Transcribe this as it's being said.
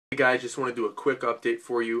Hey guys, just want to do a quick update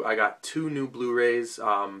for you. I got two new Blu-rays,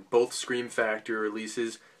 both Scream Factory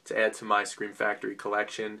releases to add to my Scream Factory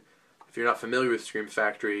collection. If you're not familiar with Scream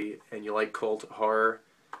Factory and you like cult horror,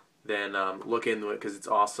 then look into it because it's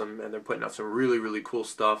awesome, and they're putting out some really cool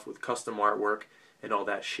stuff with custom artwork and all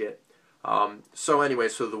that shit. So anyway,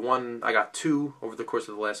 I got two over the course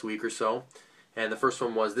of the last week or so, and the first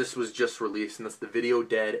one this was just released, and that's the Video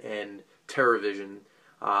Dead and TerrorVision.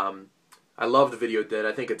 I love the Video Dead.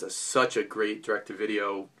 I think it's such a great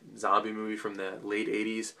direct-to-video zombie movie from the late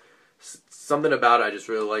 80s. Something about it, I just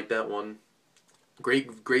really like that one.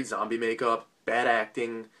 Great zombie makeup, bad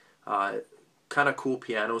acting, kind of cool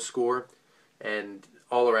piano score, and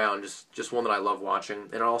all around just one that I love watching.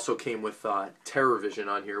 And it also came with TerrorVision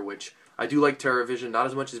on here, which I do like TerrorVision, not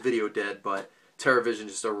as much as Video Dead, but TerrorVision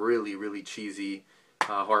is just a really cheesy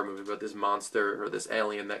horror movie about this monster or this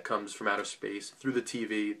alien that comes from outer space through the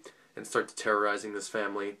TV and starts terrorizing this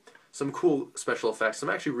family. Some cool special effects, some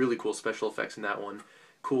actually really cool special effects in that one.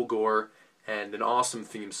 Cool gore and an awesome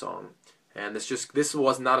theme song. And this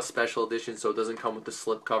was not a special edition, so it doesn't come with the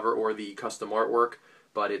slipcover or the custom artwork,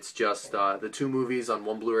 but it's just the two movies on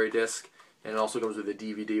one Blu-ray disc, and it also comes with a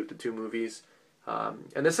DVD with the two movies.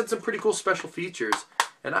 And this had some pretty cool special features,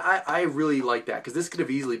 and I really like that, because this could have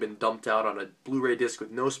easily been dumped out on a Blu-ray disc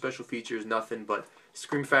with no special features, nothing, but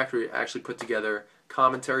Scream Factory actually put together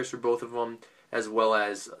commentaries for both of them, as well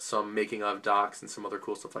as some making of docs and some other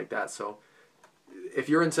cool stuff like that. So if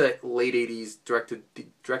you're into late 80s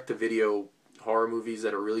direct-to-video horror movies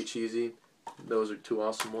that are really cheesy, those are two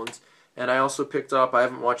awesome ones. And I also picked up, I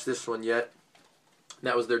haven't watched this one yet,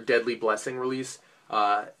 that was their Deadly Blessing release,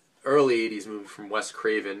 early 80s movie from Wes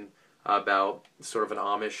Craven about sort of an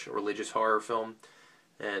Amish religious horror film.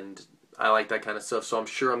 And I like that kind of stuff, so I'm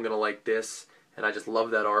sure I'm going to like this. And I just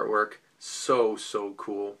love that artwork. So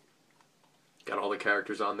cool. Got all the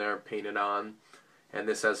characters on there painted on. And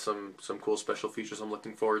this has some cool special features I'm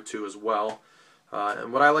looking forward to as well.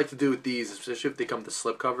 And what I like to do with these, especially if they come to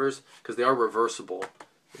slipcovers, because they are reversible,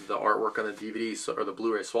 the artwork on the DVD or the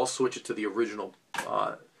Blu-ray, so I'll switch it to the original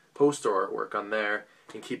poster artwork on there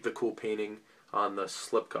and keep the cool painting on the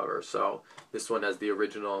slipcover. So this one has the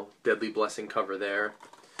original Deadly Blessing cover there.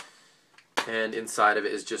 And inside of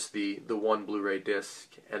it is just the one Blu-ray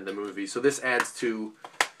disc and the movie. So this adds to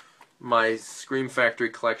my Scream Factory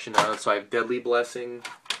collection now. So I have Deadly Blessing,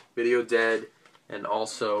 Video Dead, and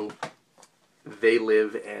also They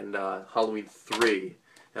Live and Halloween 3.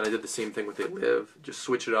 And I did the same thing with They Live. Just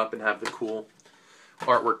switch it up and have the cool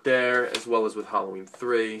artwork there, as well as with Halloween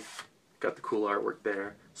 3. Got the cool artwork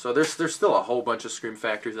there. So there's still a whole bunch of Scream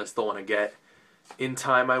Factories I still want to get. In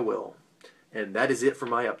time I will. And that is it for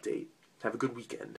my update. Have a good weekend.